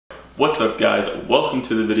What's up guys, welcome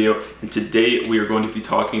to the video, and today we are going to be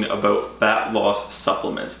talking about fat loss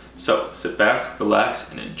supplements. So sit back, relax,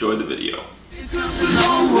 and enjoy the video.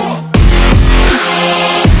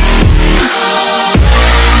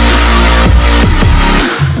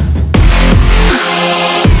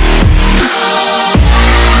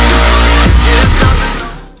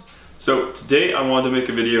 So today I wanted to make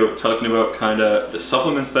a video talking about kind of the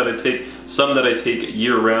supplements that I take, some that I take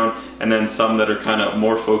year round, and then some that are kind of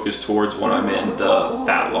more focused towards when I'm in the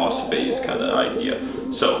fat loss phase kind of idea.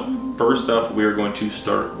 So first up, we are going to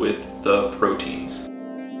start with the proteins.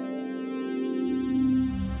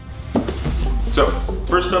 So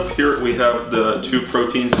first up here we have the two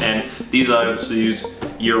proteins, and these I also use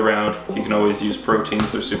year round. You can always use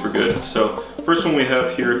proteins, they're super good. So first one we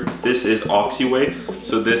have here, this is Oxywhey.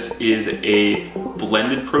 So this is a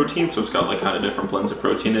blended protein, so it's got like kind of different blends of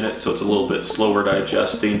protein in it, so it's a little bit slower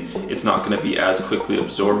digesting. It's not going to be as quickly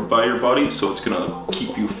absorbed by your body, so it's going to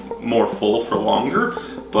keep you more full for longer,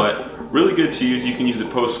 but really good to use. You can use it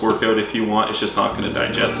post-workout if you want. It's just not going to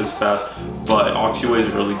digest as fast, but Oxywhey is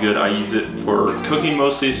really good. I use it for cooking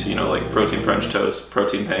mostly, so you know, like protein French toast,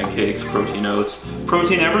 protein pancakes, protein oats,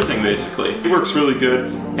 protein everything basically. It works really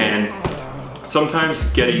good, and sometimes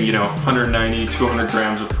getting, you know, 190, 200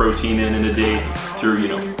 grams of protein in a day through, you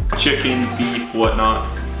know, chicken, beef, whatnot,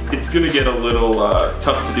 it's gonna get a little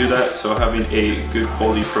tough to do that, so having a good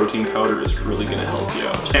quality protein powder is really gonna help you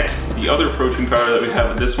out. Next, the other protein powder that we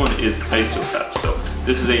have, this one is Isopep. So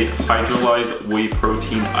this is a hydrolyzed whey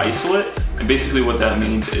protein isolate, and basically what that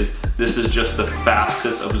means is this is just the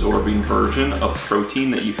fastest absorbing version of protein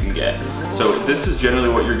that you can get. So this is generally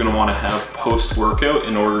what you're gonna wanna have post-workout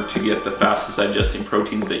in order to get the fastest digesting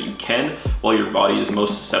proteins that you can while your body is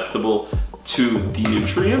most susceptible to the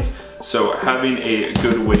nutrients. So having a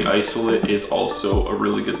good whey isolate is also a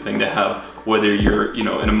really good thing to have, whether you're, you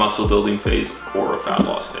know, in a muscle building phase or a fat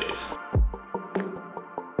loss phase.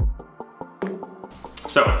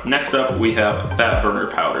 So next up we have fat burner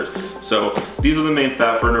powders. So these are the main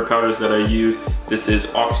fat burner powders that I use. This is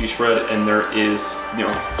OxyShred, and there is, you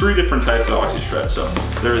know, 3 different types of OxyShred. So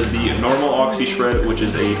there is the normal OxyShred, which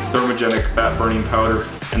is a thermogenic fat burning powder,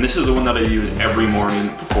 and this is the one that I use every morning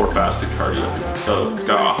before fasted cardio. So it's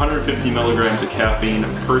got 150 milligrams of caffeine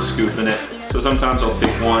per scoop in it. So sometimes I'll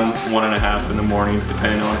take 1.5 in the morning,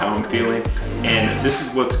 depending on how I'm feeling. And this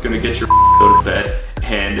is what's gonna get your out of bed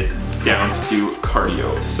and down to do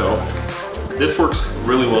cardio. So this works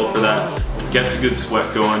really well for that. Gets a good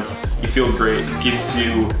sweat going. You feel great, gives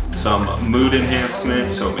you some mood enhancement,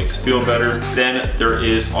 so it makes you feel better. Then there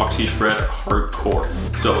is OxyShred Hardcore.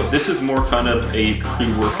 So this is more kind of a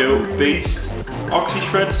pre-workout based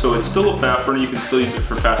OxyShred, so it's still a fat burner. You can still use it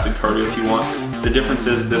for fasted cardio if you want. The difference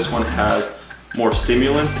is this one has more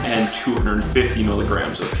stimulants and 250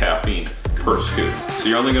 milligrams of caffeine per scoop. So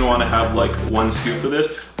you're only gonna wanna have like 1 scoop of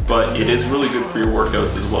this, but it is really good for your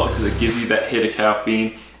workouts as well, because it gives you that hit of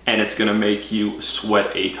caffeine, and it's gonna make you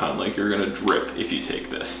sweat a ton, like you're gonna drip if you take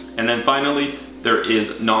this. And then finally, there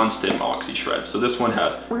is non-stim OxyShred. So this one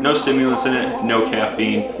has no stimulants in it, no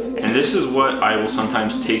caffeine, and this is what I will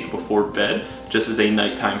sometimes take before bed, just as a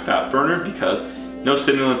nighttime fat burner, because no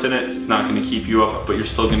stimulants in it, it's not gonna keep you up, but you're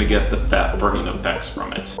still gonna get the fat burning effects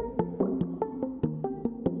from it.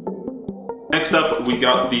 Next up, we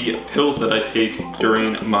got the pills that I take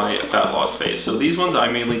during my fat loss phase. So these ones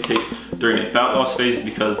I mainly take during a fat loss phase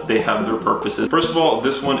because they have their purposes. First of all,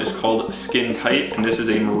 this one is called Skin Tight, and this is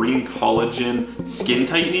a marine collagen skin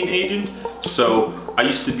tightening agent. So I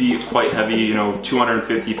used to be quite heavy, you know,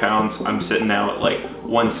 250 pounds. I'm sitting now at like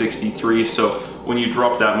 163. So when you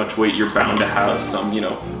drop that much weight, you're bound to have some, you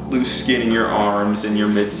know, loose skin in your arms and your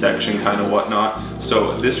midsection kind of whatnot.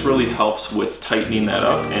 So this really helps with tightening that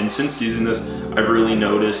up. And since using this, I've really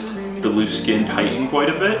noticed the loose skin tighten quite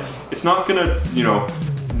a bit. It's not gonna, you know,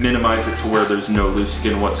 minimize it to where there's no loose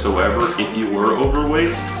skin whatsoever if you were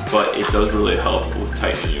overweight, but it does really help with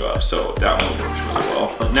tightening you up. So that one works really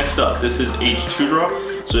well. But next up, this is H2 Drop.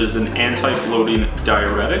 So it is an anti-bloating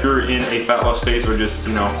diuretic. If you're in a fat loss phase, or just,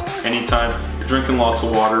 you know, anytime you're drinking lots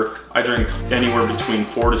of water, I drink anywhere between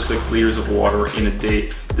 4 to 6 liters of water in a day.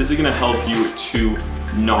 This is gonna help you to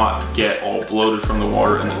not get all bloated from the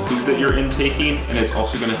water and the food that you're intaking, and it's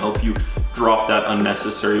also gonna help you drop that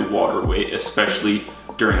unnecessary water weight, especially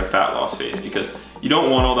during a fat loss phase, because you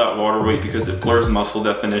don't want all that water weight because it blurs muscle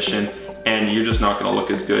definition, and you're just not gonna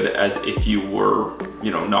look as good as if you were,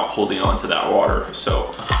 you know, not holding on to that water.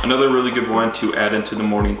 So another really good one to add into the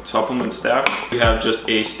morning supplement stack, we have just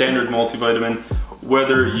a standard multivitamin.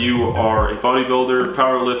 Whether you are a bodybuilder,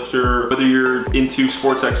 power lifter, whether you're into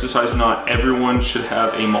sports exercise or not, everyone should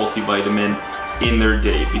have a multivitamin in their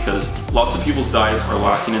day, because lots of people's diets are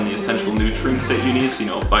lacking in the essential nutrients that you need. So, you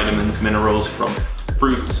know, vitamins, minerals from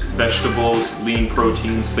fruits, vegetables, lean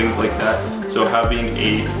proteins, things like that. So having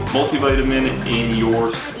a multivitamin in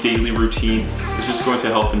your daily routine is just going to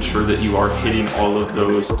help ensure that you are hitting all of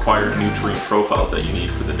those required nutrient profiles that you need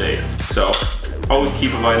for the day. So always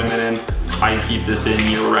keep a vitamin in. I keep this in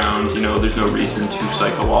year round. You know, there's no reason to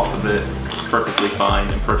cycle off of it. It's perfectly fine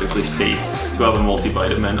and perfectly safe to have a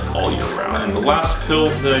multivitamin all year round. And the last pill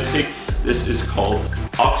that I take, this is called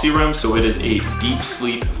OxyRem, so it is a deep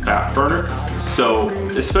sleep fat burner. So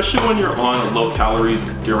especially when you're on low calories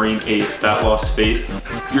during a fat loss phase,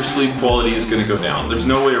 your sleep quality is gonna go down. There's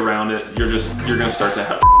no way around it. You're gonna start to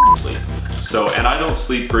have sleep. So, and I don't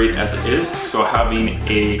sleep great as it is, so having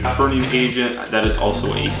a fat burning agent that is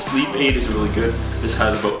also a sleep aid is really good. This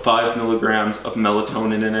has about 5 milligrams of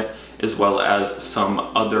melatonin in it, as well as some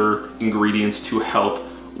other ingredients to help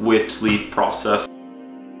with sleep process.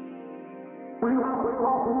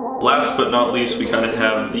 Last but not least, we kind of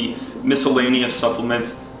have the miscellaneous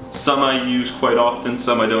supplements. Some I use quite often,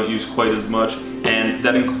 some I don't use quite as much, and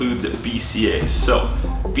that includes BCAAs. So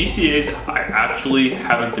BCAAs, I actually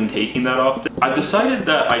haven't been taking that often. I've decided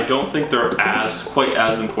that I don't think they're quite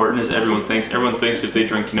as important as everyone thinks. Everyone thinks if they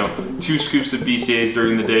drink, you know, 2 scoops of BCAAs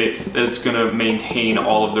during the day, that it's gonna maintain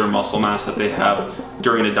all of their muscle mass that they have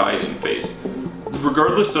during a dieting phase.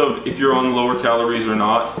 Regardless of if you're on lower calories or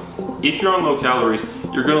not, if you're on low calories,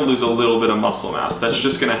 you're gonna lose a little bit of muscle mass. That's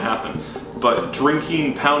just gonna happen. But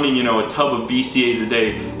pounding, you know, a tub of BCAAs a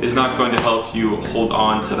day is not going to help you hold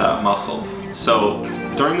on to that muscle. So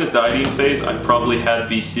during this dieting phase, I probably had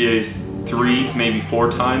BCAAs 3, maybe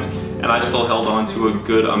 4 times, and I still held on to a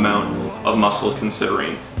good amount of muscle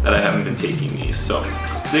considering that I haven't been taking these. So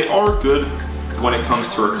they are good when it comes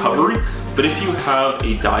to recovery, but if you have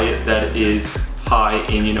a diet that is high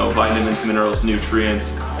in, you know, vitamins, minerals, nutrients,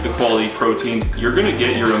 the quality proteins, you're gonna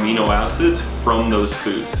get your amino acids from those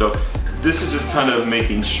foods. So this is just kind of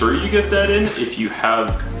making sure you get that in if you have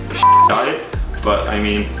a diet, but I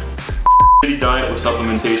mean, a diet with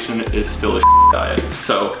supplementation is still a diet.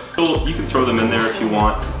 So you can throw them in there if you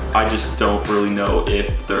want. I just don't really know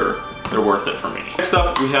if they're worth it for me. Next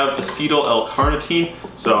up, we have acetyl L-carnitine.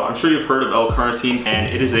 So I'm sure you've heard of L-carnitine,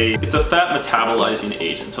 and it's a fat metabolizing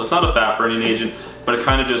agent. So it's not a fat burning agent, but it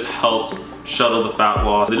kind of just helps shuttle the fat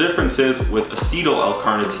loss. The difference is with acetyl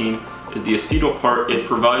L-carnitine is the acetyl part, it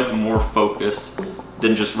provides more focus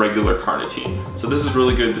than just regular carnitine. So this is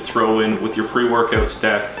really good to throw in with your pre-workout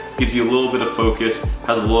stack. Gives you a little bit of focus,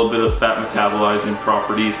 has a little bit of fat metabolizing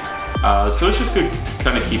properties. So it's just good to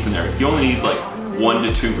kind of keep in there. You only need like 1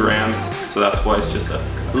 to 2 grams, so that's why it's just a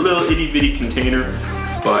little itty bitty container,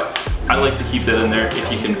 but I like to keep that in there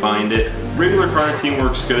if you can find it. Regular carnitine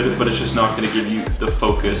works good, but it's just not going to give you the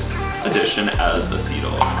focus addition as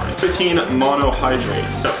acetyl L-carnitine. Creatine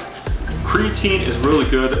monohydrate. So creatine is really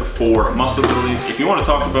good for muscle building. If you want to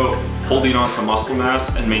talk about holding on to muscle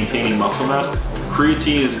mass and maintaining muscle mass,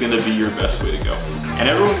 creatine is going to be your best way to go. And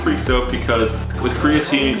everyone freaks out because with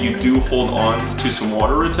creatine, you do hold on to some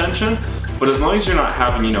water retention, but as long as you're not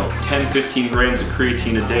having, you know, 10, 15 grams of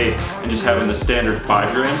creatine a day and just having the standard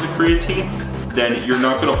 5 grams of creatine, then you're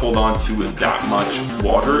not going to hold on to that much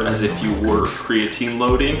water as if you were creatine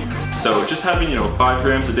loading. So just having, you know, 5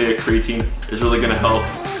 grams a day of creatine is really going to help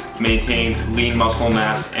maintain lean muscle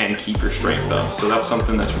mass and keep your strength up. So that's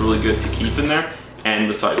something that's really good to keep in there. And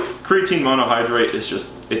besides, creatine monohydrate is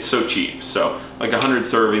just, it's so cheap. So like 100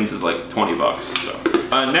 servings is like 20 bucks. So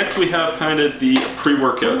next we have kind of the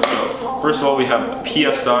pre-workout. So first of all, we have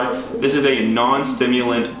PSI. This is a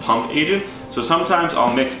non-stimulant pump agent. So sometimes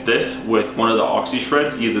I'll mix this with one of the Oxy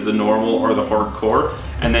Shreds, either the normal or the hardcore,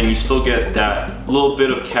 and then you still get that little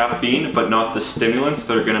bit of caffeine, but not the stimulants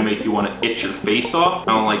that are gonna make you wanna itch your face off.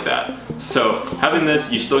 I don't like that. So having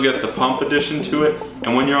this, you still get the pump addition to it,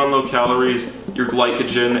 and when you're on low calories, your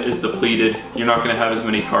glycogen is depleted, you're not gonna have as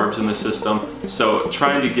many carbs in the system, so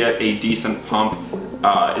trying to get a decent pump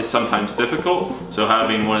is sometimes difficult. So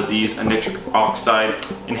having one of these, a nitric oxide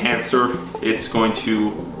enhancer, it's going to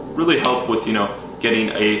really help with, you know, getting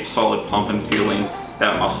a solid pump and feeling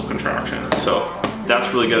that muscle contraction. So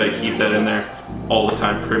that's really good. I keep that in there all the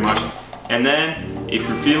time pretty much. And then if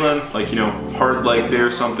you're feeling like, you know, hard leg day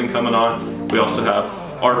or something coming on, we also have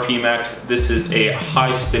RP Max. This is a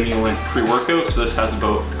high stimulant pre-workout. So this has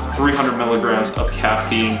about 300 milligrams of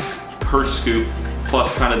caffeine per scoop,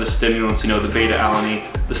 plus kind of the stimulants, you know, the beta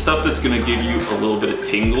alanine, the stuff that's gonna give you a little bit of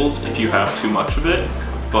tingles if you have too much of it.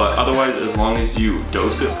 But otherwise, as long as you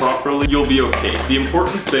dose it properly, you'll be okay. The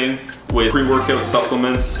important thing with pre-workout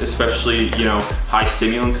supplements, especially, you know, high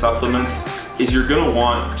stimulant supplements, is you're gonna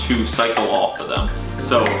want to cycle off of them.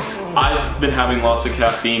 So I've been having lots of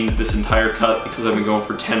caffeine this entire cut because I've been going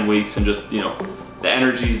for 10 weeks and just, you know, the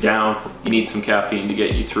energy's down, you need some caffeine to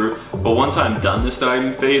get you through. But once I'm done this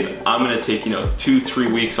dieting phase, I'm gonna take, you know,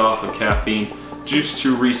 2-3 weeks off of caffeine just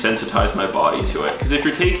to resensitize my body to it. Because if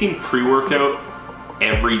you're taking pre-workout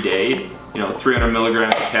every day, you know, 300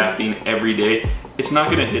 milligrams of caffeine every day, it's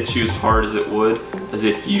not gonna hit you as hard as it would as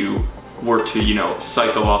if you were to, you know,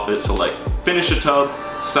 cycle off it. So like finish a tub,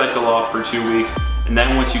 cycle off for 2 weeks, and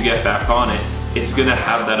then once you get back on it, it's gonna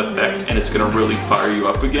have that effect and it's gonna really fire you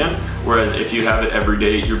up again. Whereas if you have it every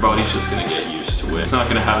day, your body's just gonna get used to it. It's not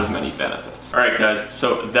gonna have as many benefits. All right guys,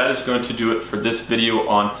 so that is going to do it for this video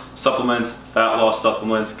on supplements, fat loss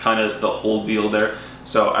supplements, kind of the whole deal there.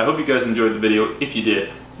 So I hope you guys enjoyed the video. If you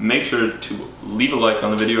did, make sure to leave a like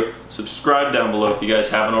on the video, subscribe down below if you guys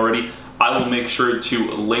haven't already. I will make sure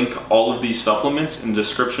to link all of these supplements in the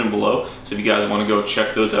description below, so if you guys want to go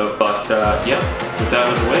check those out. But yeah, with that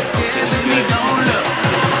out of the way, I'll see you next time.